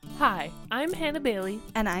Hi, I'm Hannah Bailey.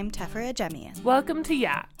 And I'm Tefera Jemian. Welcome to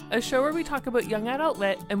Yeah, a show where we talk about young adult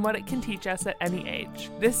lit and what it can teach us at any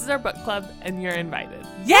age. This is our book club, and you're invited.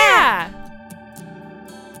 Yeah!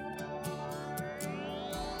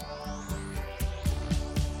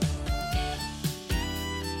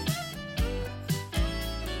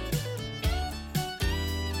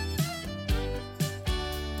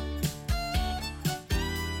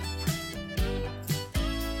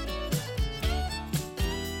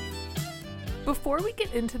 Before we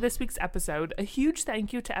get into this week's episode, a huge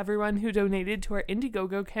thank you to everyone who donated to our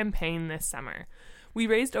Indiegogo campaign this summer. We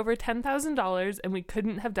raised over $10,000 and we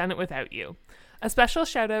couldn't have done it without you. A special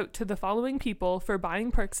shout out to the following people for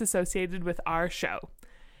buying perks associated with our show.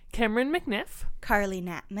 Cameron McNiff, Carly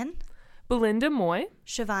Natman, Belinda Moy,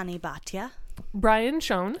 Shivani Bhatia, Brian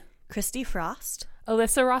Schoen, Christy Frost,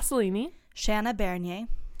 Alyssa Rossellini, Shanna Bernier,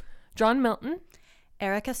 John Milton,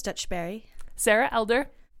 Erica Stutchberry, Sarah Elder,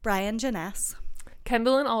 Brian Janess,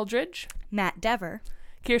 Kendall and Aldridge, Matt Dever,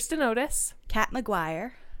 Kirsten Otis, Kat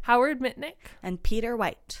McGuire, Howard Mitnick, and Peter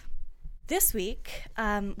White. This week,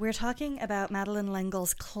 we're talking about Madeleine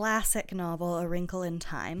L'Engle's classic novel, A Wrinkle in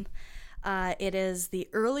Time. It is the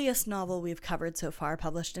earliest novel we've covered so far,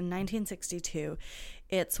 published in 1962.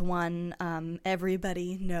 It's one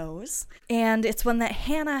everybody knows, and it's one that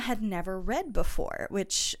Hannah had never read before,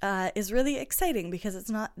 which is really exciting because it's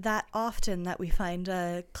not that often that we find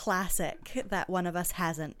a classic that one of us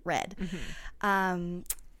hasn't read. Mm-hmm.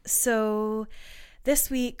 So this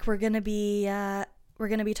week we're going to be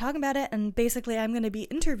talking about it, and basically I'm going to be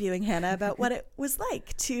interviewing Hannah about what it was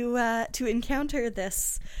like to encounter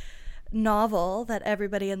this novel that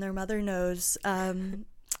everybody and their mother knows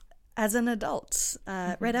as an adult,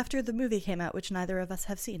 right after the movie came out, which neither of us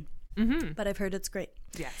have seen. Mm-hmm. But I've heard it's great.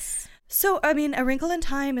 Yes. So, I mean, A Wrinkle in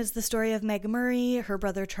Time is the story of Meg Murray, her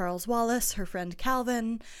brother Charles Wallace, her friend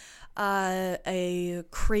Calvin, a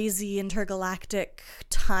crazy intergalactic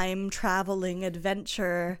time-traveling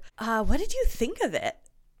adventure. What did you think of it?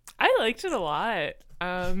 I liked it a lot.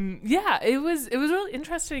 Yeah, it was really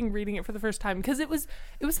interesting reading it for the first time because it was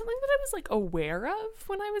something that I was like aware of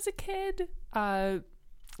when I was a kid.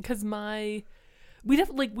 Because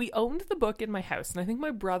we owned the book in my house, and I think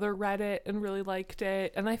my brother read it and really liked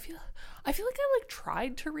it, and I feel like I like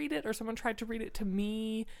tried to read it, or someone tried to read it to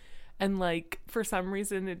me, and like for some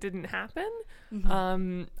reason it didn't happen.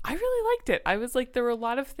 Mm-hmm. I really liked it. I was like, there were a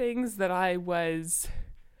lot of things that I was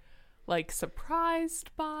like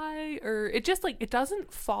surprised by, or it just like it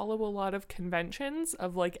doesn't follow a lot of conventions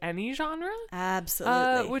of like any genre.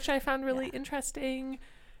 Absolutely. Which I found really interesting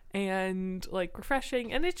and like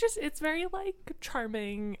refreshing, and it's very like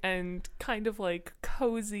charming and kind of like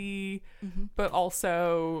cozy, mm-hmm. but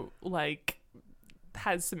also like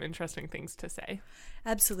has some interesting things to say.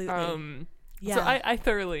 Absolutely. Yeah. So I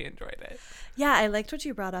thoroughly enjoyed it. Yeah, I liked what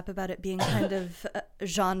you brought up about it being kind of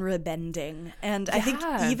genre bending, and I think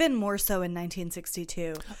even more so in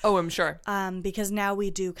 1962. Oh, I'm sure. Because now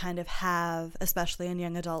we do kind of have, especially in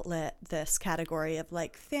young adult lit, this category of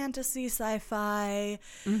like fantasy, sci-fi,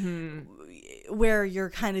 mm-hmm. where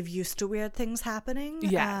you're kind of used to weird things happening.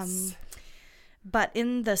 Yes. But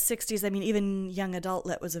in the 60s, I mean, even young adult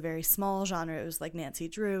lit was a very small genre. It was like Nancy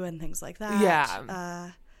Drew and things like that.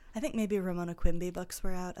 Yeah. I think maybe Ramona Quimby books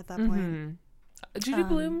were out at that point. Judy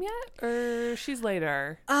Blume yet? Or she's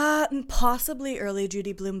later? Possibly early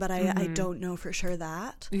Judy Blume, but I don't know for sure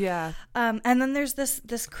that. Yeah. And then there's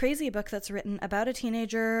this crazy book that's written about a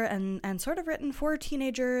teenager and sort of written for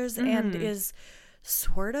teenagers and is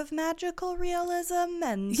sort of magical realism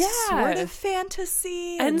and sort of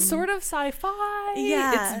fantasy and sort of sci-fi.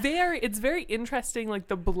 Yeah. It's very interesting, like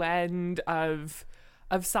the blend of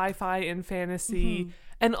sci-fi and fantasy. Mm-hmm.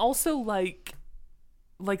 And also like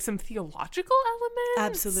some theological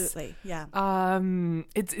elements. Absolutely, yeah.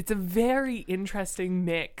 It's a very interesting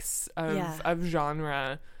mix of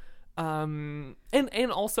genre, and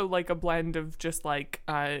also like a blend of just like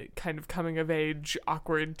kind of coming of age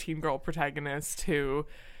awkward teen girl protagonist who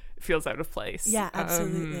feels out of place. Yeah,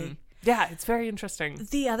 absolutely. Yeah, it's very interesting.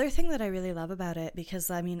 The other thing that I really love about it,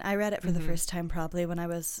 because I mean I read it for the first time probably when I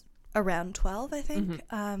was around 12, I think.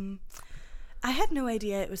 Mm-hmm. I had no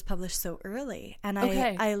idea it was published so early, and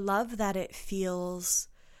I love that it feels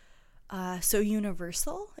so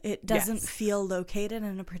universal. It doesn't feel located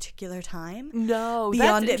in a particular time. No,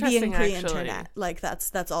 beyond that's it being pre-internet, actually. Like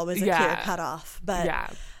that's always a clear cutoff.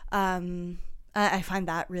 But I find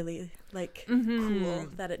that really like cool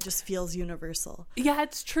that it just feels universal. Yeah,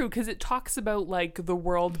 it's true because it talks about like the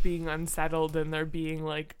world being unsettled and there being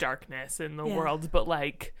like darkness in the world, but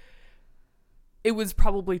like it was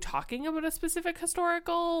probably talking about a specific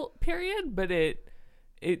historical period, but it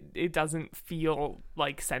it doesn't feel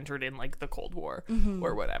like centered in like the Cold War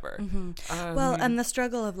or whatever. Well, and the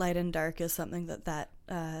struggle of light and dark is something that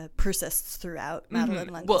persists throughout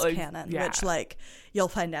Madeleine L'Engle's canon, which like you'll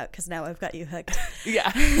find out because now I've got you hooked.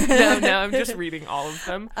 Now I'm just reading all of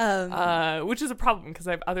them, which is a problem because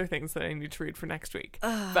I have other things that I need to read for next week.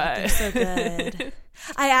 But they're so good.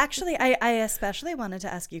 I especially wanted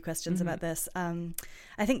to ask you questions about this.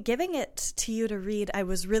 I think giving it to you to read, I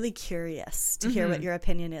was really curious to hear what your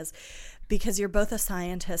opinion is, because you're both a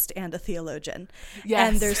scientist and a theologian. Yes.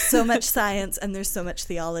 And there's so much science and there's so much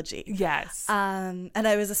theology. Yes. And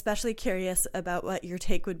I was especially curious about what your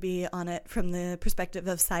take would be on it from the perspective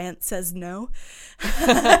of science says no.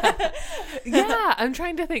 Yeah, I'm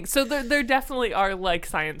trying to think. So there definitely are like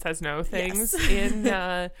science says no things in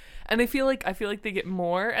and I feel like they get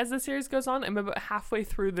more as the series goes on. I'm about halfway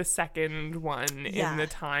through the second one in the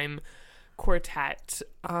Time Quartet.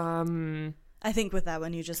 I think with that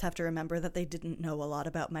one, you just have to remember that they didn't know a lot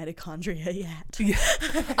about mitochondria yet. Yeah.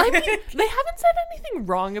 I mean, they haven't said anything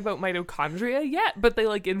wrong about mitochondria yet, but they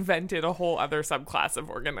like invented a whole other subclass of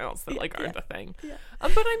organelles that like aren't a thing. Yeah.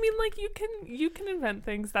 But I mean, like you can invent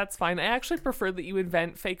things. That's fine. I actually prefer that you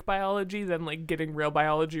invent fake biology than like getting real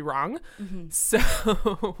biology wrong. So,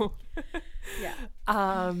 yeah.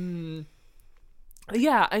 I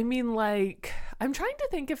mean, like I'm trying to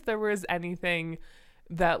think if there was anything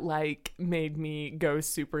that like made me go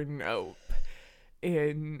super nope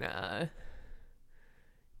in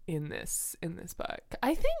this book.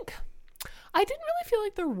 I think I didn't really feel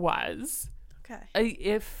like there was. Okay.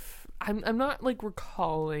 If I'm not like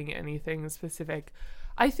recalling anything specific.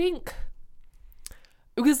 I think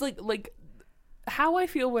it was like how I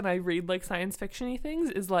feel when I read like science fiction-y things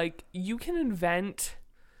is like you can invent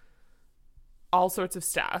all sorts of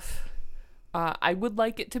stuff. I would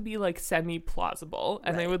like it to be like semi-plausible,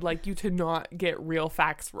 and I would like you to not get real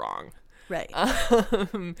facts wrong. Right.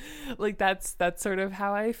 Like that's sort of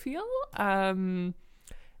how I feel. And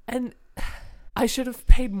I should have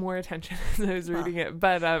paid more attention as I was reading it,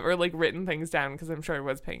 but or like written things down because I'm sure I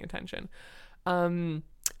was paying attention.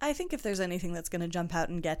 I think if there's anything that's going to jump out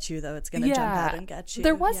and get you, though, it's going to jump out and get you.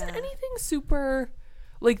 There wasn't anything super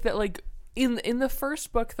like that. Like in the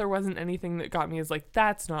first book, there wasn't anything that got me as like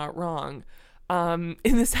that's not wrong. In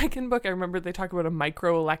the second book, I remember they talk about a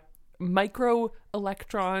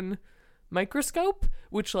microelectron microscope,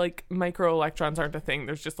 which like microelectrons aren't a thing.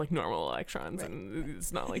 There's just like normal electrons, and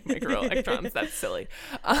it's not like microelectrons. That's silly.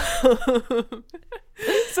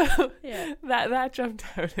 So that jumped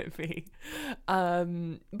out at me.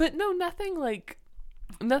 But no,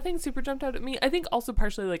 nothing super jumped out at me. I think also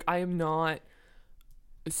partially like I am not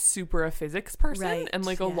super a physics person, and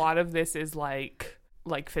like a lot of this is like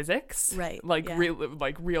physics,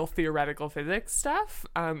 real theoretical physics stuff.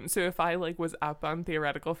 So if I like was up on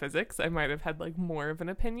theoretical physics, I might have had like more of an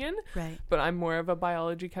opinion, but I'm more of a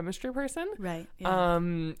biology chemistry person,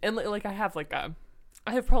 and like I have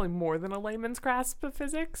probably more than a layman's grasp of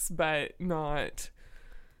physics, but not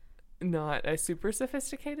a super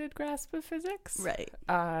sophisticated grasp of physics,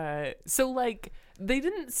 so like they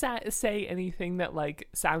didn't say anything that like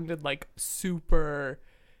sounded like super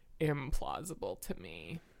implausible to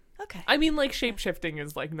me. Okay. I mean, like shape-shifting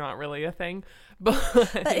is like not really a thing, but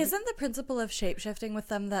isn't the principle of shape-shifting with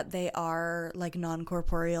them that they are like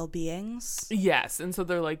non-corporeal beings? Yes, and so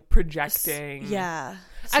they're like projecting. Yeah.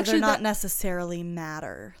 So actually, they're not necessarily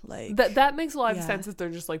matter. Like that makes a lot of sense that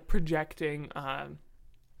they're just like projecting a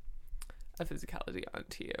physicality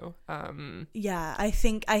onto you. I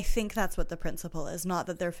think that's what the principle is. Not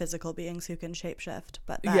that they're physical beings who can shapeshift,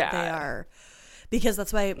 but that they are. Because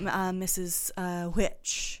that's why Mrs.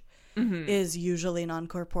 Which is usually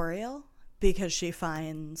non-corporeal, because she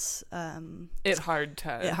finds it hard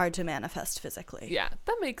to manifest physically. Yeah,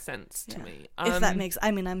 that makes sense to me. If that makes,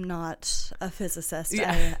 I mean, I'm not a physicist.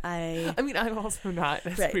 Yeah. I mean, I'm also not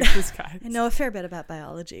as previous guys. I know a fair bit about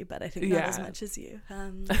biology, but I think not as much as you. I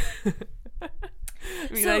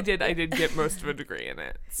mean, I did get most of a degree in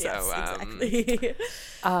it. So, yes, exactly.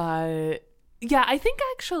 I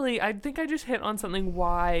think I just hit on something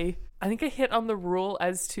I hit on the rule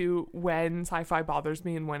as to when sci-fi bothers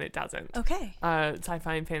me and when it doesn't. Okay.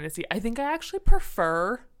 Sci-fi and fantasy. I think I actually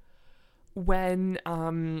prefer when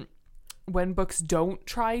books don't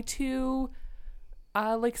try to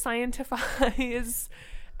like scientifize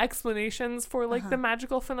explanations for like the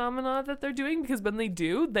magical phenomena that they're doing, because when they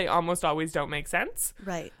do, they almost always don't make sense.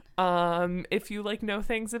 Right. If you like know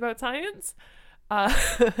things about science.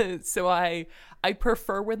 So I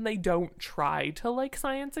prefer when they don't try to like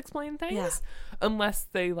science explain things, unless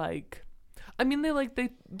they like, I mean,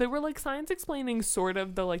 they were like science explaining sort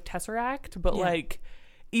of the like Tesseract, but like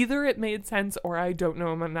either it made sense or I don't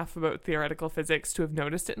know enough about theoretical physics to have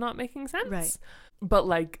noticed it not making sense. Right. But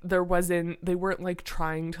like they weren't like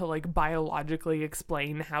trying to like biologically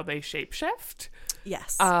explain how they shapeshift.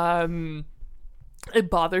 Yes.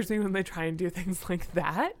 It bothers me when they try and do things like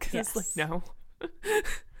that because Yes. it's like, no.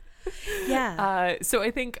 Yeah. So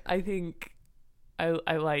I think I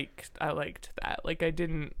liked that. Like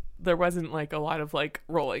there wasn't like a lot of like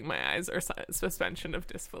rolling my eyes or suspension of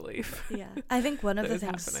disbelief. Yeah. I think one of the that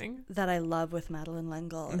things is happening. that I love with Madeleine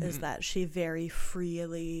L'Engle is that she very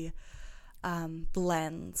freely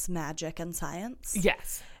blends magic and science.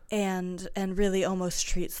 Yes. And really almost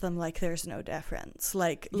treats them like there's no difference.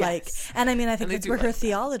 Yes. And I mean, I think And I that's do where her like that.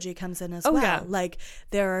 theology comes in as Oh, well. yeah. Like,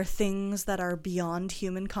 there are things that are beyond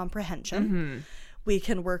human comprehension. Mm-hmm. We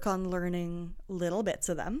can work on learning little bits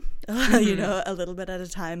of them, a little bit at a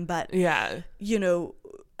time. But, Yeah.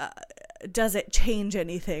 does it change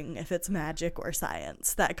anything if it's magic or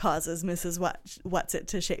science that causes Mrs. What's-It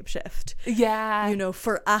to shapeshift? Yeah.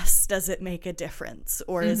 For us, does it make a difference?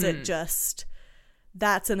 Or is it just,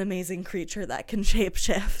 that's an amazing creature that can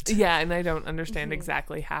shapeshift? Yeah, and I don't understand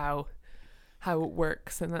exactly how it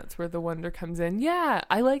works, and that's where the wonder comes in. Yeah,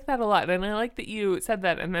 I like that a lot, and I like that you said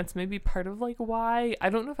that, and that's maybe part of like why I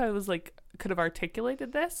don't know if I was like could have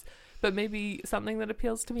articulated this, but maybe something that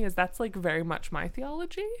appeals to me is that's like very much my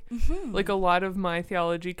theology. Like a lot of my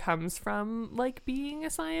theology comes from like being a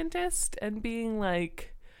scientist and being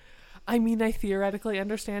like, I mean, I theoretically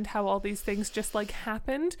understand how all these things just like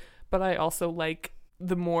happened, but I also like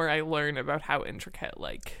the more I learn about how intricate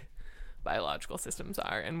like biological systems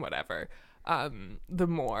are and whatever, the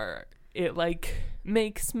more it like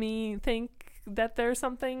makes me think that there's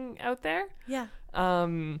something out there. Yeah.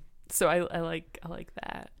 So I like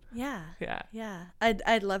that. Yeah. Yeah. Yeah.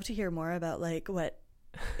 I'd love to hear more about like what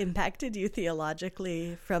impacted you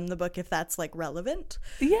theologically from the book, if that's like relevant.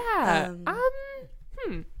 Yeah.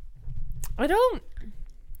 I don't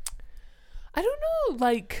know,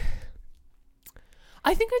 like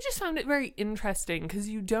I think I just found it very interesting because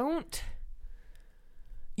you don't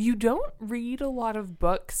read a lot of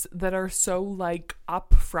books that are so like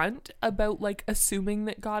upfront about like assuming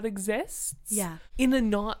that God exists. Yeah. In a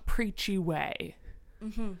not preachy way.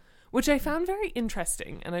 Which I found very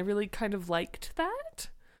interesting, and I really kind of liked that.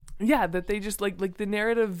 Yeah, that they just like the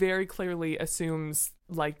narrative very clearly assumes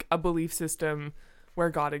like a belief system where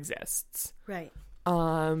God exists. Right.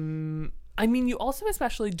 I mean, you also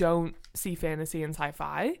especially don't see fantasy and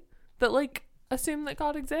sci-fi that like assume that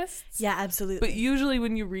God exists. Yeah, absolutely. But usually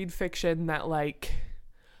when you read fiction that like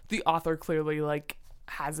the author clearly like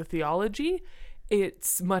has a theology,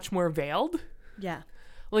 it's much more veiled. Yeah.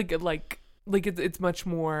 Like it's much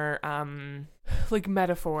more like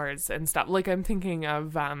metaphors and stuff. Like I'm thinking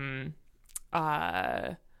of the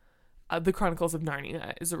Chronicles of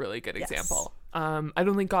Narnia is a really good example. I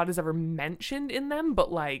don't think God is ever mentioned in them,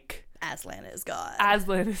 but like Aslan is God.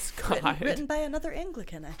 Aslan is God. Written by another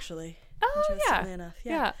Anglican, actually. Oh Interestingly enough.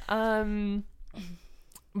 Yeah.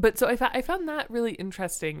 But so I found that really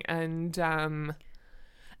interesting and kind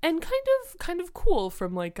of cool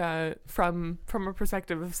from like from a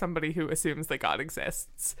perspective of somebody who assumes that God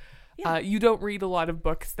exists. Yeah. You don't read a lot of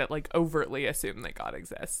books that like overtly assume that God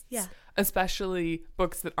exists. Yeah. Especially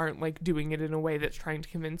books that aren't like doing it in a way that's trying to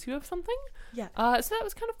convince you of something. Yeah. So that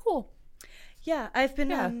was kind of cool. Yeah, I've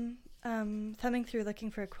been thumbing through looking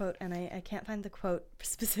for a quote, and I can't find the quote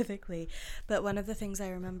specifically, but one of the things I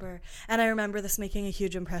remember, and I remember this making a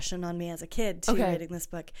huge impression on me as a kid too, reading this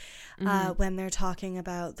book, when they're talking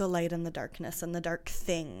about the light and the darkness and the dark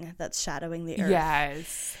thing that's shadowing the earth.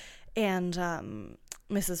 Yes. And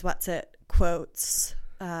Mrs. What's-It quotes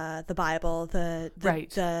the Bible, the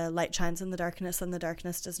light shines in the darkness and the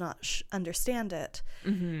darkness does not understand it.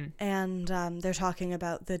 And they're talking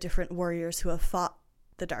about the different warriors who have fought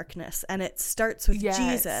the darkness, and it starts with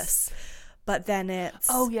Jesus, but then it's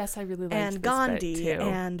I really liked and this Gandhi bit too.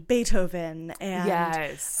 and Beethoven and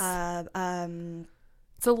it's a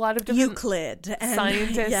lot of different Euclid and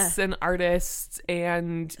scientists and artists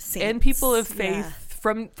and Saints, people of faith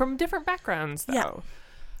from different backgrounds though.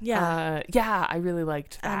 I really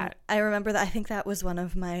liked that. I remember that. I think that was one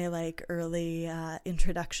of my like early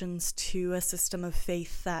introductions to a system of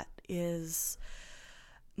faith that is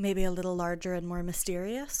maybe a little larger and more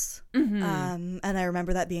mysterious. And I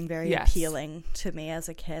remember that being very appealing to me as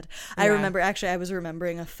a kid. I remember, actually, I was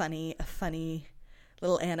remembering a funny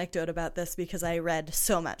little anecdote about this because I read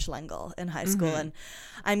so much L'Engle in high school, and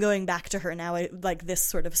I'm going back to her now. This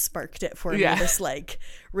sort of sparked it for me, this like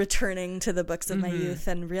returning to the books of my youth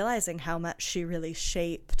and realizing how much she really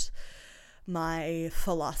shaped my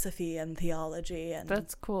philosophy and theology. And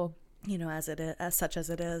that's cool. you know, as it is, as such as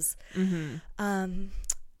it is. Mm-hmm.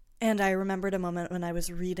 And I remembered a moment when I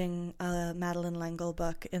was reading a Madeleine L'Engle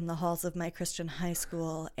book in the halls of my Christian high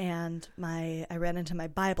school, and I ran into my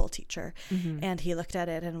Bible teacher, and he looked at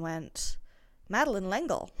it and went, "Madeleine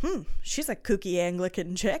L'Engle, she's a kooky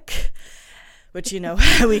Anglican chick," which, you know,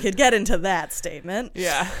 we could get into that statement.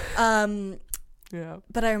 Yeah. Yeah.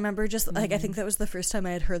 But I remember just like, I think that was the first time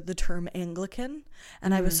I had heard the term Anglican,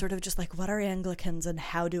 and I was sort of just like, what are Anglicans and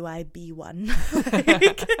how do I be one?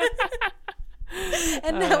 Like,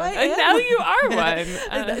 and now I am. And now you are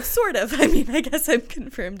one. Sort of. I mean, I guess I'm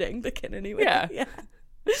confirmed Anglican anyway. Yeah.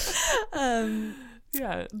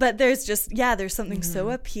 Yeah. But there's just, there's something so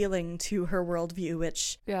appealing to her worldview,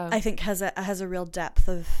 which I think has a real depth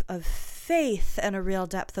of faith and a real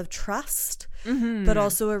depth of trust, but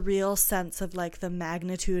also a real sense of like the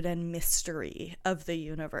magnitude and mystery of the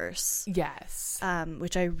universe. Yes.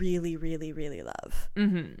 Which I really, really, really love.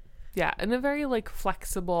 Mm-hmm. Yeah. And a very like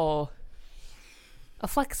flexible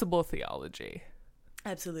theology.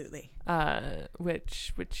 Absolutely.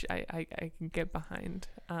 Which I can get behind.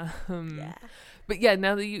 But yeah,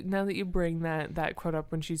 now that you bring that quote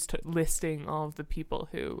up when she's listing all of the people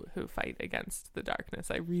who fight against the darkness,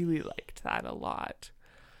 I really liked that a lot.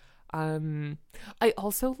 I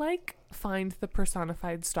also find the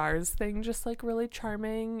personified stars thing just like really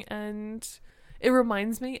charming, and it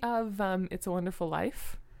reminds me of It's a Wonderful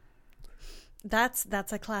Life. That's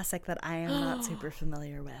a classic that I am not super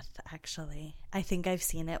familiar with, actually. I think I've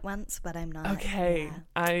seen it once, but I'm not. Okay. Yeah.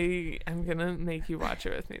 I am going to make you watch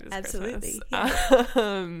it with me this Absolutely, Christmas.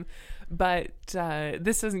 Yeah. But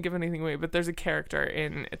this doesn't give anything away, but there's a character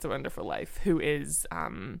in It's a Wonderful Life who is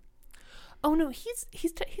oh no,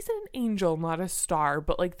 he's an angel, not a star,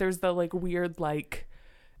 but like there's the like weird like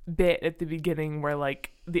bit at the beginning where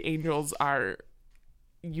like the angels are,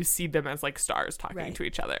 you see them as like stars talking to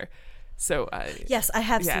each other. So yes, I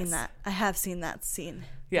have seen that. I have seen that scene.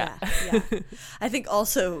 Yeah. I think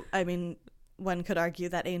also, I mean, one could argue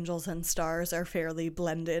that angels and stars are fairly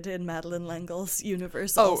blended in Madeleine L'Engle's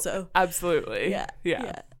universe also. Absolutely.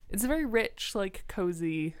 Yeah. It's a very rich, like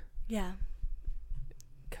cozy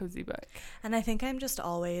book. And I think I'm just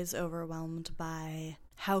always overwhelmed by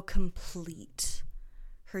how complete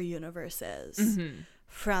her universe is. Mm-hmm.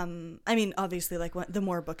 From, I mean, obviously, like the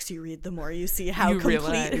more books you read, the more you see how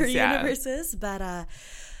complete her universe is. But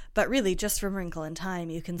really, just from Wrinkle in Time,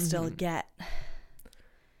 you can still get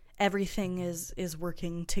everything is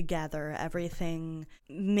working together. Everything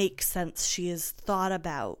makes sense. She has thought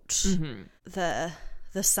about the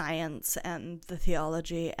science and the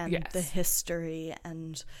theology and the history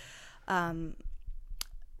and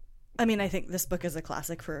I mean, I think this book is a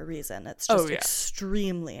classic for a reason. It's just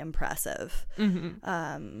extremely impressive.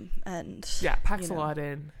 Mm-hmm. And packs a lot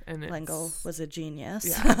in. And L'Engle was a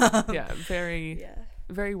genius.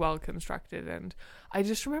 Very well constructed. And I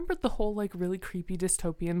just remembered the whole like really creepy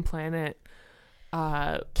dystopian planet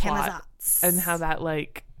plot and how that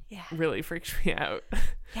like really freaked me out.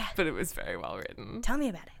 Yeah. But it was very well written. Tell me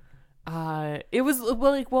about it. It was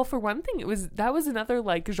well, for one thing, that was another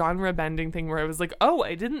like genre bending thing where I was like, oh,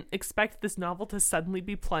 I didn't expect this novel to suddenly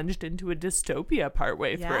be plunged into a dystopia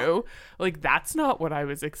partway through. Like, that's not what I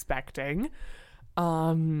was expecting.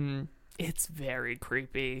 It's very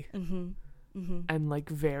creepy and like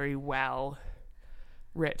very well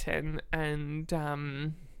written, and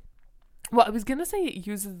well, I was gonna say it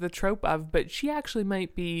uses the trope of, but she actually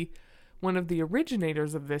might be one of the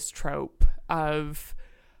originators of this trope of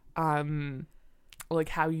like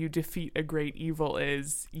how you defeat a great evil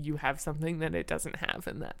is you have something that it doesn't have,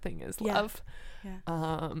 and that thing is love.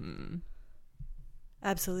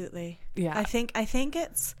 Absolutely. I think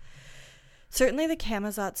it's certainly the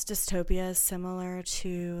Camazotz dystopia is similar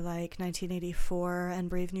to like 1984 and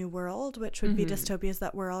Brave New World, which would be dystopias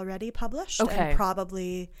that were already published and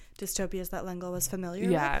probably dystopias that L'Engle was familiar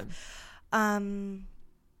with.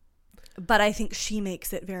 But I think she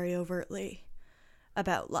makes it very overtly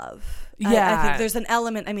about love. I think there's an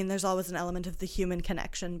element, I mean, there's always an element of the human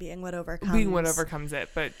connection being what overcomes it,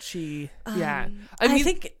 but she I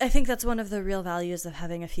think that's one of the real values of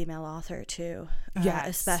having a female author too,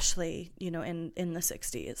 especially, you know, in the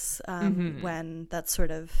 60s when that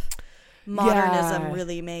sort of modernism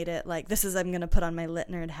really made it like, this is, I'm gonna put on my lit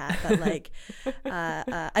nerd hat, but like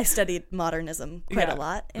I studied modernism quite a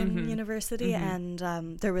lot in university, and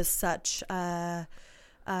there was such a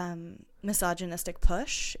misogynistic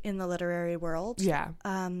push in the literary world,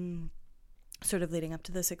 sort of leading up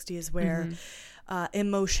to the 60s, where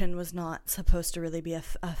emotion was not supposed to really be a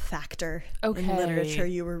factor in literature.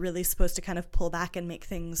 You were really supposed to kind of pull back and make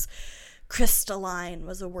things crystalline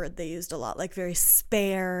was a word they used a lot, like very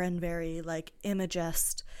spare and very like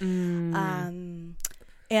imagist. And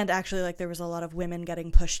actually, like, there was a lot of women getting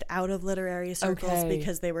pushed out of literary circles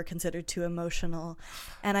because they were considered too emotional.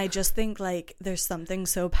 And I just think, like, there's something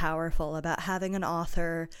so powerful about having an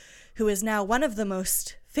author who is now one of the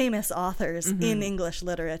most famous authors in English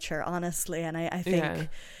literature, honestly. And I think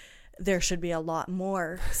there should be a lot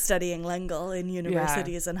more studying L'Engle in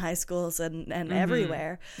universities and high schools and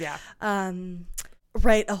everywhere. Yeah.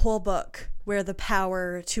 Write a whole book where the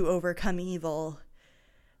power to overcome evil,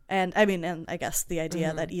 and I mean, and I guess the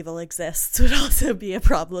idea that evil exists would also be a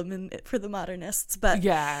problem for the modernists, but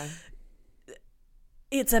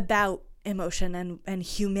it's about emotion and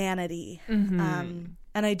humanity. And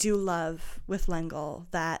I do love with L'Engle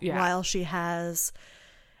that while she has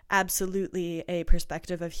absolutely a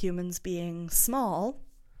perspective of humans being small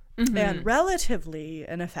and relatively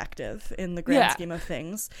ineffective in the grand scheme of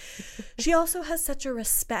things, she also has such a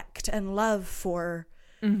respect and love for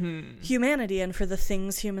humanity and for the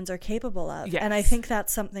things humans are capable of. Yes. And I think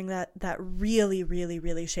that's something that really, really,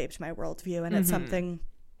 really shaped my worldview. And it's something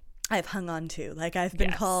I've hung on to. Like, I've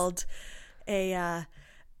been called an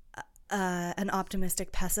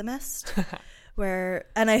optimistic pessimist.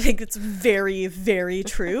 And I think it's very, very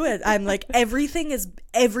true. I'm like, everything is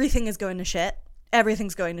going to shit.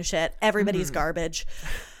 Everything's going to shit. Everybody's garbage.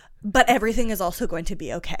 But everything is also going to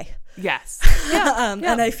be okay. Yes.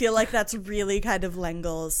 And I feel like that's really kind of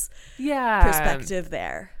L'Engle's perspective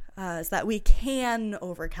there, is that we can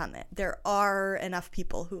overcome it. There are enough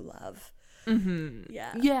people who love.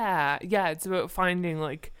 Yeah. It's about finding,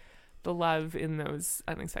 like, the love in those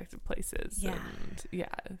unexpected places.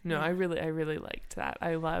 I really liked that.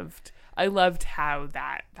 I loved how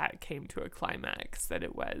that came to a climax, that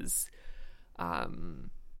it was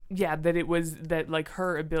that like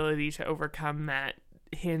her ability to overcome that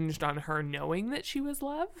hinged on her knowing that she was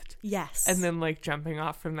loved. Yes. And then, like, jumping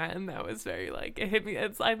off from that, and that was very, like, it hit me.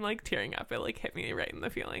 I'm like tearing up. It, like, hit me right in the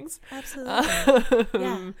feelings.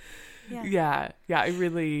 Absolutely. Yeah. I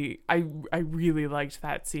really liked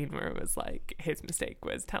that scene where it was like his mistake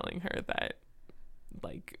was telling her that,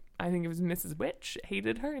 like, I think it was Mrs. Witch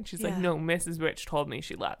hated her, and she's like, no, Mrs. Witch told me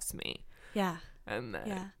she loves me. Yeah. And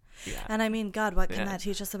that, and I mean, God, what can that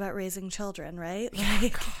teach us about raising children, right?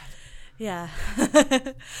 Like, yeah.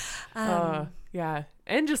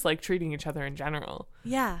 And just, like, treating each other in general.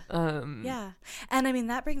 And I mean,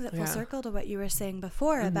 that brings it full circle to what you were saying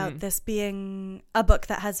before about this being a book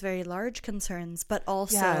that has very large concerns, but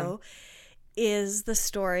also is the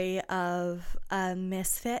story of a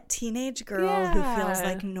misfit teenage girl who feels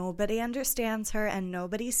like nobody understands her and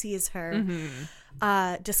nobody sees her.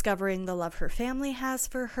 Discovering the love her family has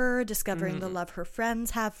for her, discovering the love her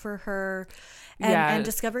friends have for her, and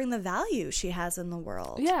discovering the value she has in the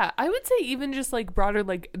world. Yeah, I would say even just, like, broader,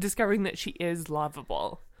 like, discovering that she is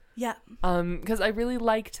lovable. Yeah. Because I really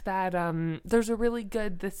liked that. There's a really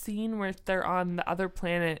good the scene where they're on the other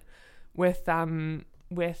planet with Aunt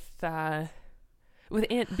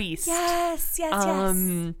Beast. Yes.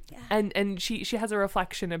 And she has a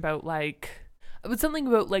reflection about, like, but something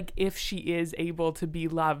about, like, if she is able to be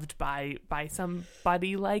loved by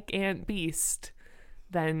somebody like Aunt Beast,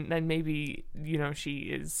 then maybe, you know, she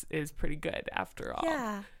is pretty good after all.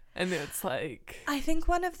 Yeah. And it's like, I think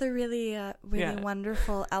one of the really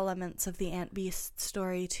wonderful elements of the Aunt Beast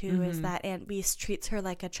story too is that Aunt Beast treats her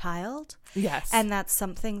like a child. Yes. And that's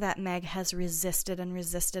something that Meg has resisted and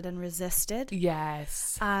resisted and resisted.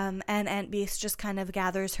 Yes. And Aunt Beast just kind of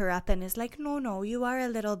gathers her up and is like, no, you are a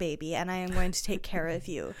little baby and I am going to take care of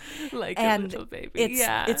you. Like a little baby.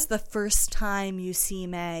 It's the first time you see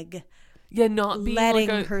Meg not being letting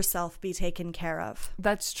like herself be taken care of.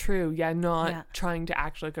 That's true. Not trying to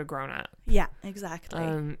act like a grown-up. Yeah,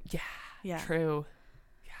 exactly. True.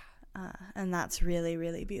 And that's really,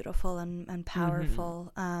 really beautiful and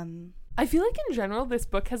powerful. I feel like in general this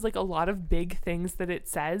book has, like, a lot of big things that it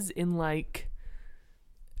says in, like,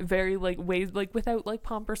 very, like, ways, like, without, like,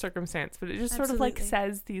 pomp or circumstance, but it just sort of, like,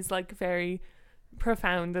 says these, like, very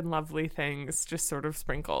profound and lovely things just sort of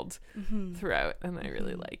sprinkled throughout, and I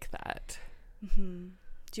really like that. Do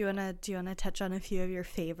you wanna touch on a few of your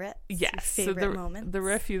favorites? Yes. Your favorite moments? There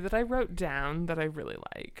were a few that I wrote down that I really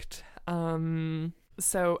liked.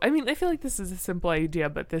 So I mean, I feel like this is a simple idea,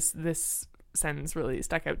 but this sentence really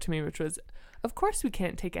stuck out to me, which was, "Of course we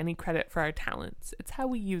can't take any credit for our talents. It's how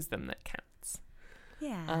we use them that counts."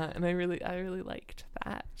 Yeah. And I really liked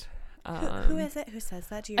that. Who is it? Who says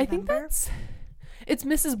that? Do you remember? I think it's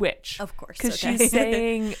Mrs. Witch. Of course. Because she's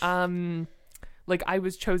saying, like I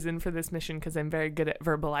was chosen for this mission because I'm very good at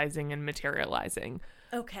verbalizing and materializing.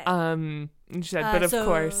 Okay. And she said, but of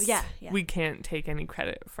course, yeah. we can't take any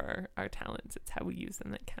credit for our talents. It's how we use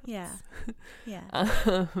them that counts. Yeah. Yeah.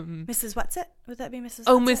 Mrs. Whatsit? Would that be Mrs.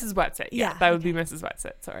 Oh, Whatsit? Mrs. Whatsit. Yeah, that would be Mrs.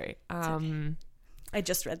 Whatsit. Sorry. Okay. I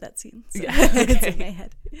just read that scene. So Yeah. it's in my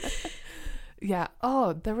head. Yeah.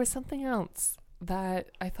 Oh, there was something else that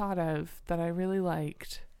I thought of that I really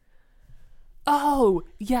liked. Oh,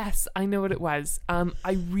 yes, I know what it was.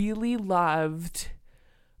 I really loved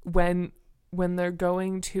when they're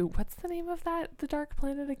going to, what's the name of the dark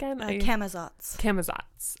planet again? Camazotz.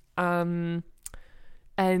 Camazotz. And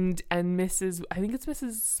Mrs. I think it's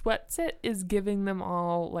Mrs. Whatsit is giving them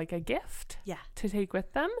all like a gift to take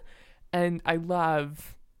with them. And I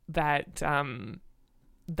love that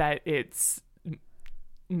that it's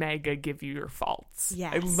Mega give you your faults.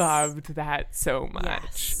 Yes. I loved that so much.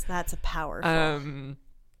 Yes, that's a powerful.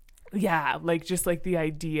 Yeah, like just like the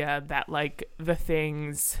idea that like the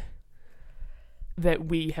things that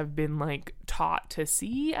we have been like taught to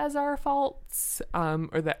see as our faults,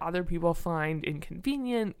 or that other people find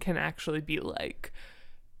inconvenient, can actually be like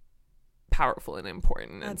powerful and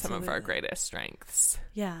important and some of our greatest strengths.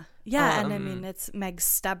 Yeah. And I mean, it's Meg's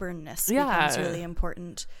stubbornness becomes really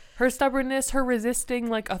important. Her stubbornness, her resisting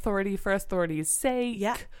like authority for authority's sake.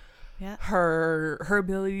 Yeah. Her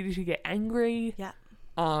ability to get angry. Yeah.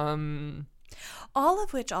 All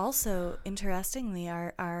of which also, interestingly,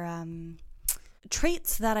 are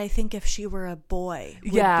traits that I think if she were a boy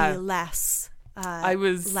would be less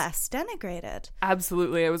less denigrated.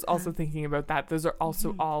 Absolutely. I was also thinking about that. Those are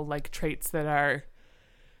also all like traits that are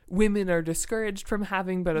women are discouraged from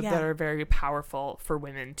having, but that are very powerful for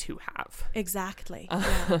women to have. Exactly.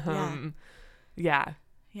 Yeah.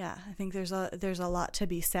 I think there's a lot to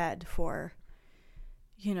be said for,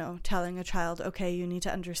 telling a child, okay, you need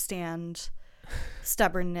to understand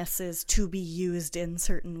stubbornness is to be used in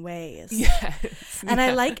certain ways. Yes. And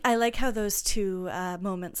I like how those two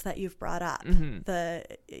moments that you've brought up, the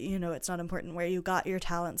it's not important where you got your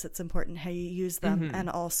talents, it's important how you use them, and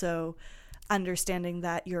also understanding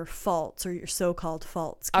that your faults or your so-called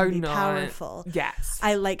faults can be powerful. Yes.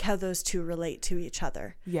 I like how those two relate to each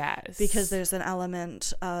other. Yes. Because there's an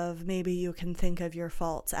element of maybe you can think of your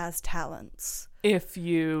faults as talents. If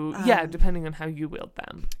you, depending on how you wield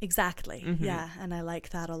them. Exactly. Yeah. And I like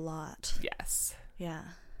that a lot. Yes. Yeah.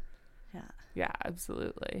 Yeah,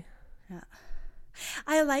 absolutely. Yeah.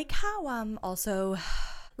 I like how also,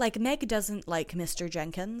 like, Meg doesn't like Mr.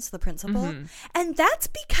 Jenkins, the principal. And that's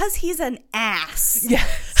because he's an ass.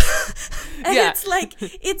 Yes. And it's like,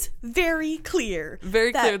 it's very clear.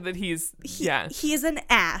 Very clear that he is an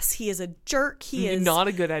ass. He is a jerk. He is not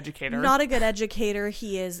a good educator. Not a good educator.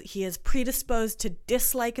 He is predisposed to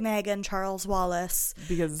dislike Meg and Charles Wallace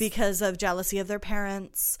because of jealousy of their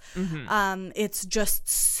parents. It's just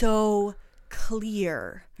so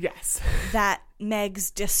clear. Yes. That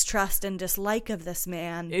Meg's distrust and dislike of this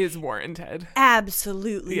man is warranted.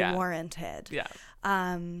 Absolutely warranted. Yeah.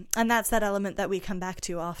 And that's that element that we come back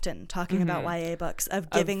to often talking about YA books, of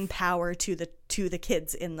giving power to the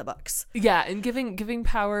kids in the books. Yeah, and giving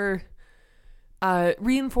power,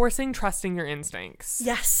 reinforcing trusting your instincts.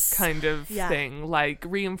 Yes. Kind of thing. Like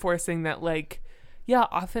reinforcing that, like,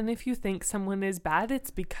 often if you think someone is bad,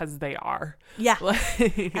 it's because they are. Yeah,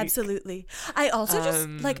 like, absolutely. I also just,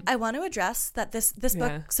 I want to address that this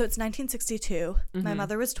book, so it's 1962. My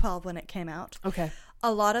mother was 12 when it came out. Okay.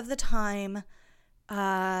 A lot of the time,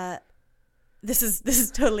 this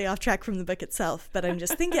is totally off track from the book itself, but I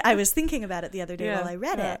was thinking about it the other day while I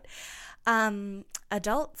read it.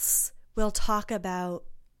 Adults will talk about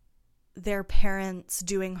their parents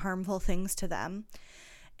doing harmful things to them.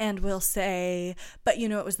 And will say, but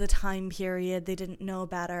it was the time period, they didn't know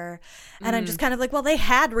better. And I'm just kind of like, well, they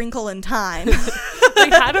had Wrinkle in Time. They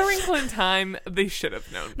had a Wrinkle in Time. They should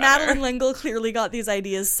have known better. Madeline L'Engle clearly got these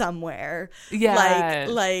ideas somewhere. Yeah.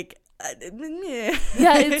 Yeah,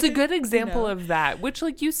 it's a good example of that, which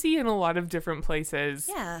like you see in a lot of different places.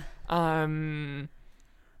 Yeah.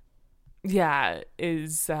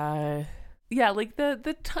 Like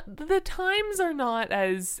the times are not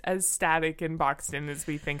as static and boxed in as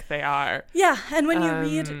we think they are. Yeah, and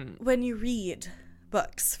when you read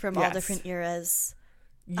books from all different eras,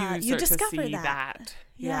 you discover to see that.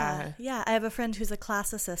 Yeah. I have a friend who's a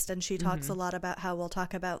classicist, and she talks a lot about how we'll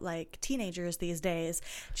talk about like teenagers these days.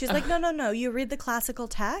 She's like, no, you read the classical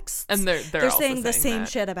texts, and they're saying the same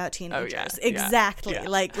shit about teenagers. Oh, yeah. Exactly. Yeah.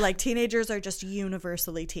 Like teenagers are just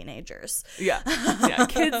universally teenagers. Yeah.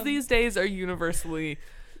 Kids these days are universally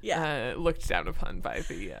looked down upon by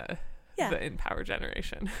the in power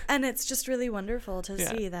generation. And it's just really wonderful to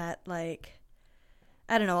see that, like,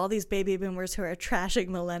 I don't know, all these baby boomers who are trashing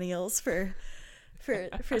millennials for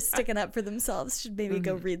sticking up for themselves should maybe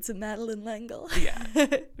go read some Madeleine L'Engle.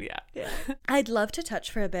 Yeah. I'd love to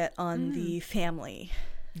touch for a bit on the family.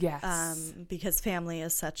 Yes. Because family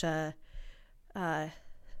is such a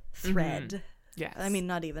thread. Yes. I mean,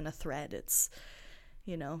 not even a thread. It's,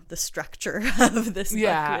 the structure of this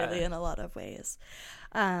book, really, in a lot of ways.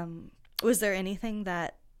 Was there anything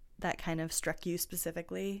that kind of struck you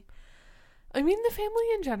specifically? I mean, the family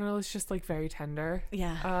in general is just like very tender.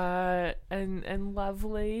 Yeah. And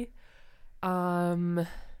lovely. This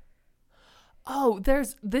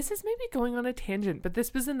is maybe going on a tangent, but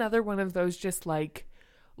this was another one of those just like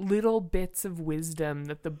little bits of wisdom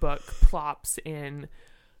that the book plops in.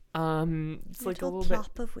 It's like a little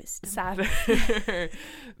plop bit of wisdom. sadder.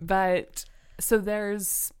 But so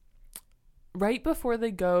there's right before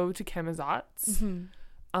they go to Camazotz,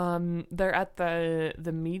 they're at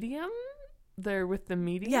the medium. They're with the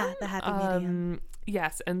medium. Yeah, the happy medium.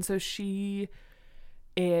 Yes, and so she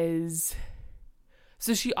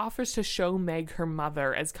offers to show Meg her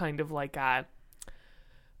mother as kind of like a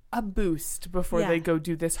boost before they go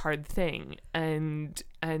do this hard thing. And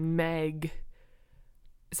Meg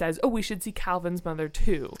says, "Oh, we should see Calvin's mother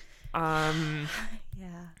too." And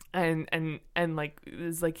like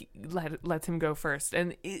is like lets him go first.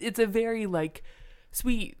 And it's a very like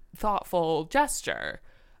sweet, thoughtful gesture.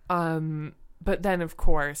 But then, of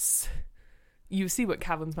course, you see what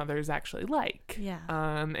Calvin's mother is actually like. Yeah.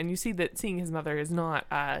 And you see that seeing his mother is not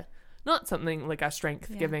something like a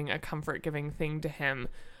strength-giving, a comfort-giving thing to him.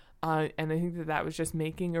 And I think that was just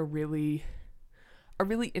making a really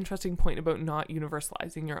interesting point about not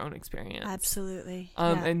universalizing your own experience. Absolutely.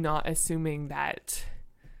 And not assuming that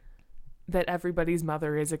everybody's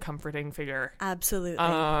mother is a comforting figure.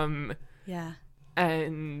 Absolutely. Yeah.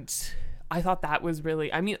 And I thought that was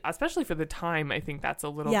really, I mean, especially for the time, I think that's a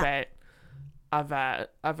little bit of a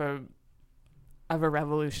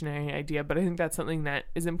revolutionary idea, but I think that's something that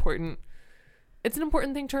is important. It's an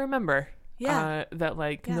important thing to remember. Yeah. That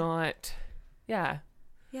like not, yeah.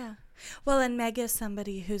 Yeah. Well, and Meg is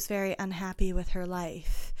somebody who's very unhappy with her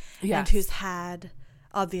life. Yes. And who's had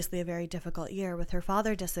obviously a very difficult year with her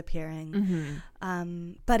father disappearing.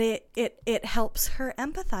 But it helps her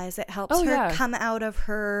empathize. It helps her come out of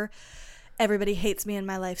her everybody hates me and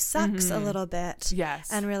my life sucks a little bit. Yes.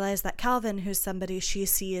 And realize that Calvin, who's somebody she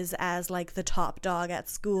sees as like the top dog at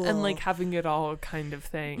school. And like having it all kind of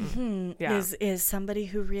thing. Is somebody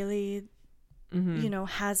who really,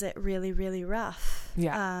 has it really, really rough.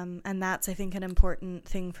 Yeah. And that's, I think, an important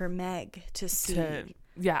thing for Meg to see.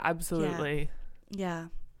 Absolutely. Yeah.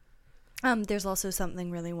 There's also something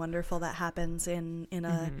really wonderful that happens in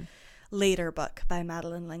a later book by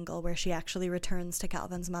Madeleine L'Engle where she actually returns to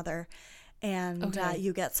Calvin's mother. And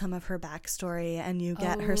you get some of her backstory and you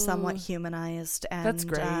get her somewhat humanized. And that's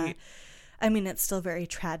great. I mean, it's still very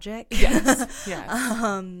tragic. Yes.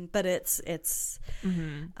 But it's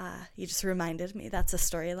you just reminded me that's a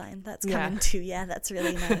storyline that's coming too. Yeah, that's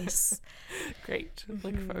really nice. Great.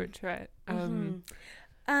 Look forward to it.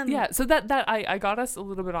 So that I got us a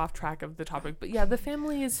little bit off track of the topic, but yeah, the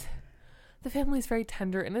family is very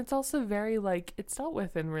tender, and it's also very like it's dealt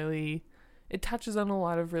with and really it touches on a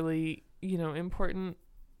lot of really important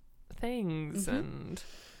things. And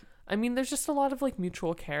I mean there's just a lot of like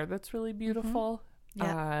mutual care that's really beautiful.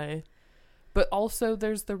 But also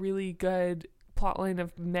there's the really good plotline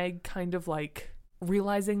of Meg kind of like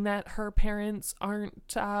realizing that her parents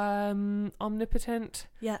aren't omnipotent,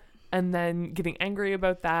 and then getting angry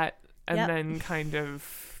about that, and then kind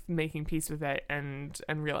of making peace with it and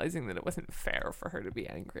realizing that it wasn't fair for her to be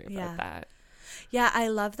angry about that. Yeah, I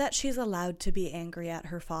love that she's allowed to be angry at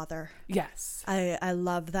her father. Yes. I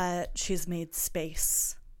love that she's made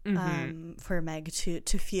space for Meg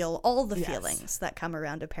to feel all the feelings that come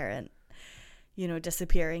around a parent,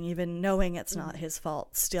 disappearing, even knowing it's not his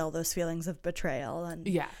fault. Still, those feelings of betrayal and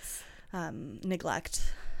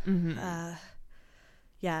neglect.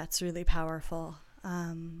 It's really powerful.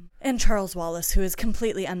 And Charles Wallace, who is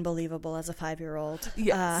completely unbelievable as a 5-year-old.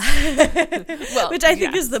 Yes. Well, which I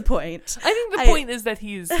think is the point. I think the point is that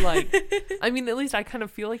he's like, I mean, at least I kind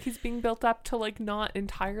of feel like he's being built up to like not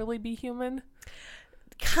entirely be human.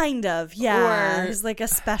 Kind of, yeah. He's like a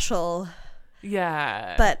special.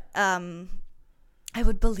 Yeah. But I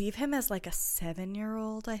would believe him as like a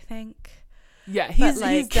 7-year-old, I think. Yeah, he's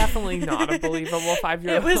like, definitely not a believable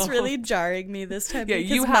 5-year-old. It was really jarring me this time. Yeah,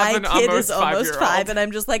 because you have an my kid is almost almost 5-year-old. 5, and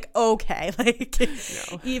I'm just like, okay, like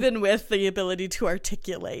No. even with the ability to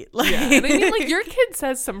articulate, like, Yeah, and I mean, like, your kid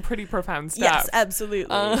says some pretty profound stuff. yes,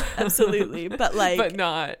 absolutely, absolutely, but like, but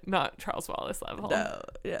not Charles Wallace level. no.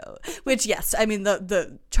 Which, yes, I mean,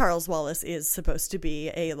 the Charles Wallace is supposed to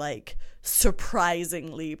be a like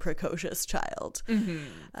surprisingly precocious child.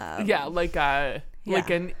 Yeah, like an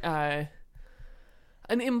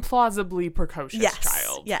implausibly precocious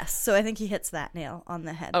child. Yes, so I think he hits that nail on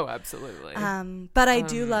the head. Oh, absolutely. But I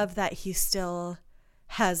do love that he still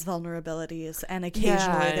has vulnerabilities, and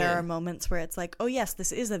occasionally there are moments where it's like, oh yes,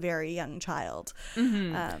 this is a very young child.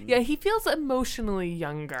 Yeah, he feels emotionally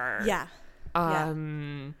younger. Yeah. But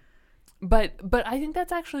I think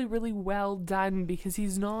that's actually really well done, because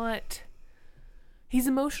he's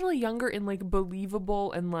emotionally younger in like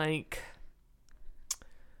believable and like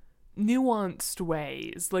nuanced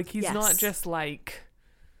ways. Like he's not just like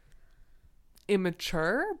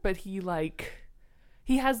immature, but he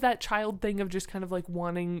has that child thing of just kind of like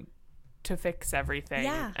wanting to fix everything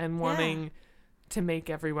and wanting to make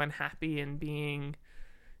everyone happy, and being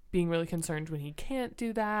really concerned when he can't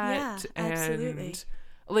do that. Absolutely. And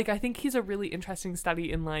like I think he's a really interesting study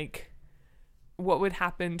in like what would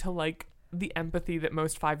happen to like the empathy that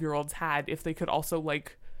most 5-year-olds had if they could also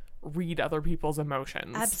like read other people's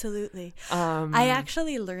emotions. Absolutely. I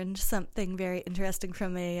actually learned something very interesting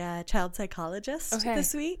from a child psychologist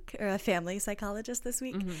this week, or a family psychologist this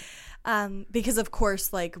week. Because of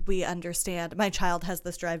course, like, we understand my child has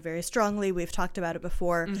this drive very strongly. We've talked about it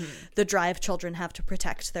before. The drive children have to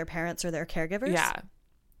protect their parents or their caregivers. Yeah.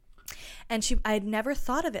 And I'd never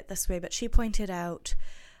thought of it this way, but she pointed out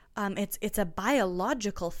it's a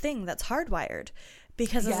biological thing that's hardwired.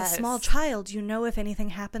 Because as a small child, you know, if anything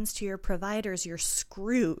happens to your providers, you're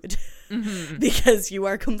screwed because you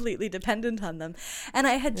are completely dependent on them. And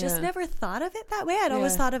I had just never thought of it that way. I'd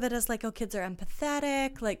always thought of it as like, oh, kids are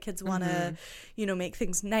empathetic, like kids want to, you know, make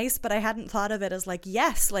things nice. But I hadn't thought of it as like,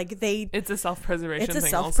 yes, like it's a self-preservation thing. It's a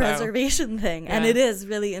self-preservation thing. And it is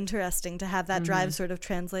really interesting to have that drive sort of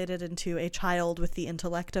translated into a child with the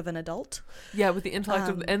intellect of an adult. Yeah, with the intellect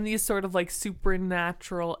of, and these sort of like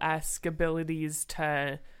supernatural-esque abilities to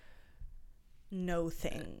know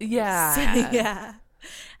things. Yeah. Yeah.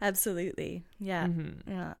 Absolutely. Yeah.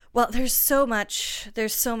 Yeah. Well, there's so much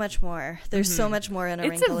more. There's so much more in A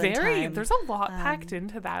Wrinkle in Time. There's a lot packed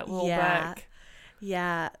into that little book.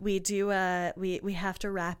 Yeah, we do we have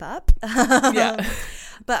to wrap up. But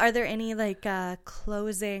are there any like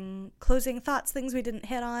closing thoughts, things we didn't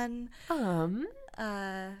hit on?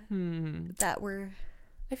 That were,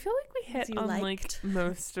 I feel like we hit on like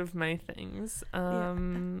most of my things. Let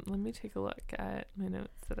me take a look at my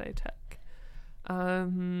notes that I took.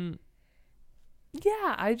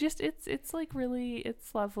 I just it's like really,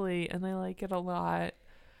 it's lovely, and I like it a lot.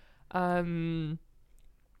 There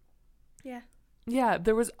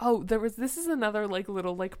was this is another like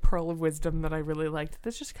little like pearl of wisdom that I really liked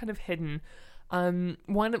that's just kind of hidden.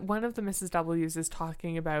 One of the Mrs. W's is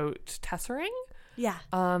talking about tessering. Yeah.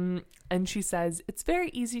 And she says, it's very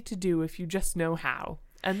easy to do if you just know how.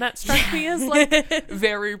 And that struck me as like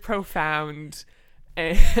very profound.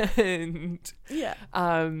 And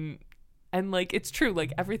and like it's true,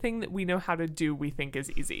 like everything that we know how to do we think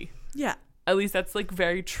is easy. Yeah. At least that's like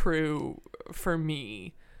very true for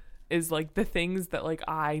me, is like the things that like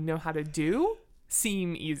I know how to do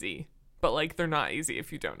seem easy, but like they're not easy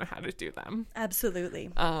if you don't know how to do them. Absolutely.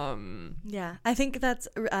 Yeah, I think that's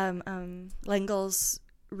Lengel's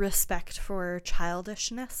respect for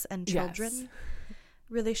childishness and children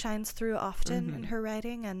really shines through often in her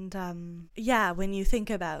writing. And when you think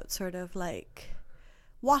about sort of like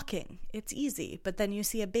walking, it's easy, but then you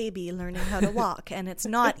see a baby learning how to walk and it's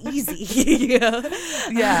not easy. You know?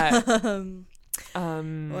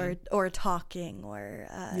 Or talking, or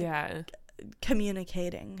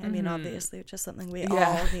communicating. I mean, obviously, it's just something we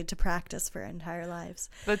all need to practice for our entire lives.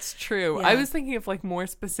 That's true. I was thinking of like more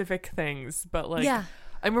specific things, but like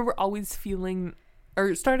I remember always feeling,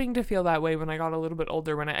 or starting to feel that way when I got a little bit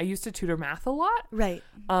older, when I used to tutor math a lot. Right.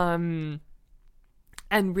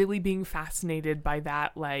 And really being fascinated by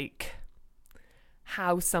that, like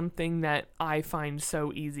how something that I find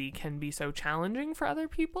so easy can be so challenging for other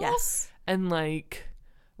people. Yes. And like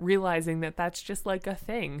realizing that that's just like a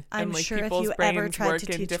thing. I'm and like sure people's if you brains ever tried work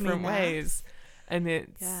to in teach different me ways. And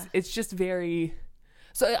it's just very,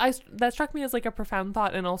 so that struck me as like a profound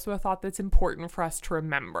thought, and also a thought that's important for us to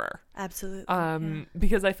remember. Absolutely.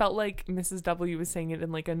 Because I felt like Mrs. W was saying it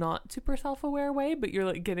in like a not super self-aware way, but you're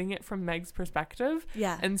like getting it from Meg's perspective.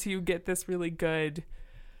 Yeah. And so you get this really good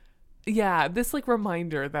Yeah, this like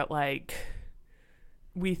reminder that like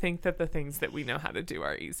we think that the things that we know how to do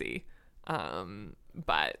are easy,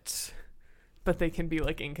 but they can be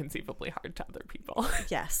like inconceivably hard to other people.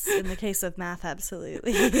 Yes, in the case of math,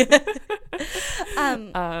 absolutely.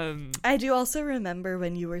 I do also remember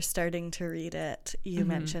when you were starting to read it, you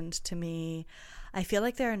mentioned to me, I feel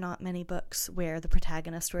like there are not many books where the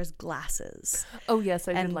protagonist wears glasses. Oh yes,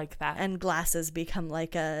 I did like that. And glasses become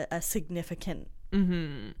like a significant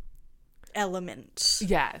element.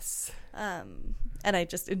 Yes. And I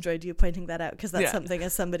just enjoyed you pointing that out, because that's something,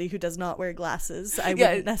 as somebody who does not wear glasses, I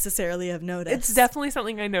wouldn't necessarily have noticed. It's definitely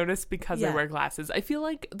something I noticed because I wear glasses. I feel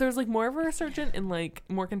like there's like more of a resurgence in like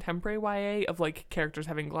more contemporary YA of like characters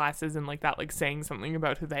having glasses and like that, like saying something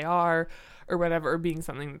about who they are or whatever, or being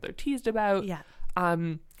something that they're teased about. Yeah.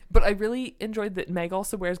 But I really enjoyed that Meg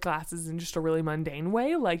also wears glasses in just a really mundane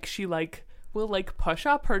way. Like she like will like push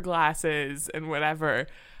up her glasses and whatever.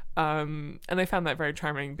 And I found that very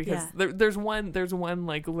charming because there's one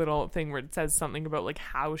like little thing where it says something about like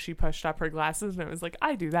how she pushed up her glasses, and it was like,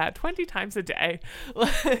 I do that 20 times a day.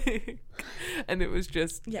 Like, and it was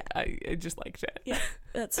just, I just liked it. Yeah,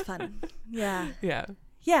 that's fun. Yeah.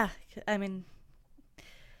 I mean,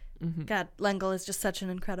 God, L'Engle is just such an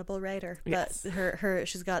incredible writer. But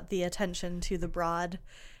she's got the attention to the broad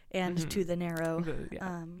and to the narrow.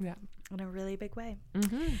 In a really big way.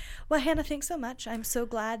 Well, Hannah, thanks so much. I'm so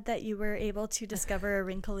glad that you were able to discover A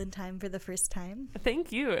Wrinkle in Time for the first time.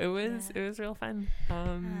 Thank you. It was real fun.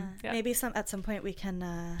 Maybe at some point we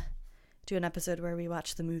can do an episode where we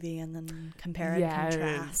watch the movie and then compare and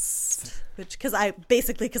contrast. Because I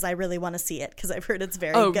really want to see it, because I've heard it's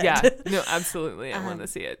very good. Oh yeah, no, absolutely. I want to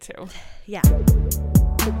see it too. Yeah.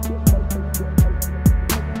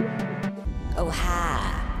 Oh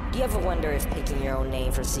hi. Do you ever wonder if picking your own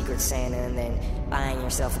name for Secret Santa and then buying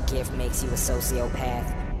yourself a gift makes you a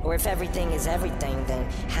sociopath? Or if everything is everything, then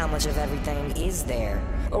how much of everything is there?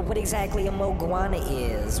 Or what exactly a moguana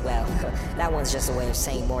is? Well, that one's just a way of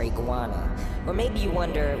saying more iguana. Or maybe you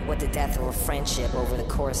wonder what the death of a friendship over the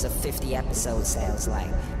course of 50 episodes sounds like.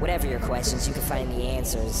 Whatever your questions, you can find the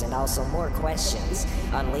answers and also more questions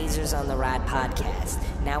on Lasers on the Ride podcast,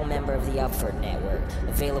 now a member of the Upford Network,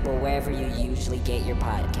 available wherever you usually get your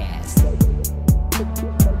podcasts.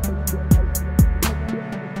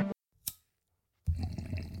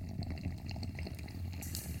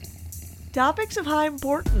 Topics of High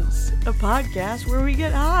Importance, a podcast where we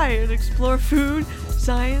get high and explore food,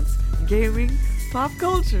 science, gaming, pop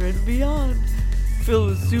culture, and beyond.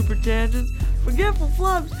 Filled with super tangents, forgetful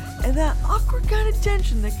flubs, and that awkward kind of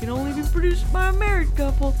tension that can only be produced by a married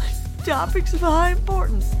couple. Topics of High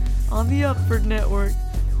Importance on the Upford Network.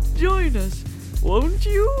 Join us, won't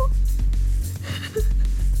you?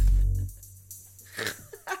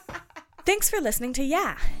 Thanks for listening to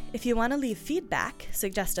Yeah. If you want to leave feedback,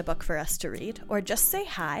 suggest a book for us to read, or just say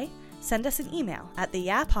hi, send us an email at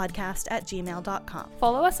theyapodcast@gmail.com.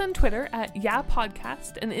 Follow us on Twitter at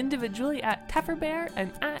YaPodcast and individually at Tefferbear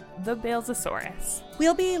and at The Balesosaurus.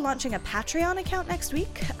 We'll be launching a Patreon account next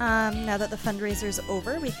week. Now that the fundraiser's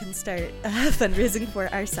over, we can start fundraising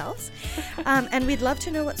for ourselves. And we'd love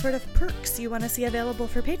to know what sort of perks you want to see available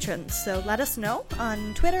for patrons. So let us know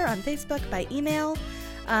on Twitter, on Facebook, by email,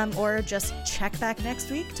 or just check back next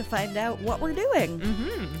week to find out what we're doing.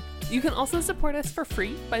 You can also support us for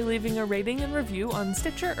free by leaving a rating and review on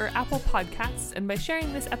Stitcher or Apple Podcasts, and by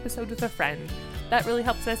sharing this episode with a friend. That really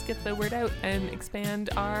helps us get the word out and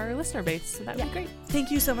expand our listener base, so that would be great.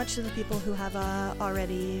 Thank you so much to the people who have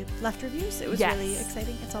already left reviews. It was really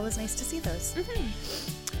exciting. It's always nice to see those.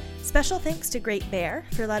 Special thanks to Great Bear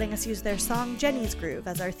for letting us use their song Jenny's Groove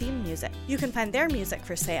as our theme music. You can find their music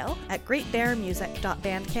for sale at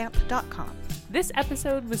greatbearmusic.bandcamp.com. This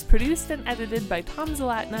episode was produced and edited by Tom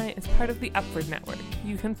Zalatni as part of the Upford Network.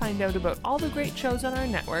 You can find out about all the great shows on our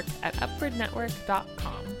network at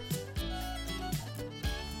upfordnetwork.com.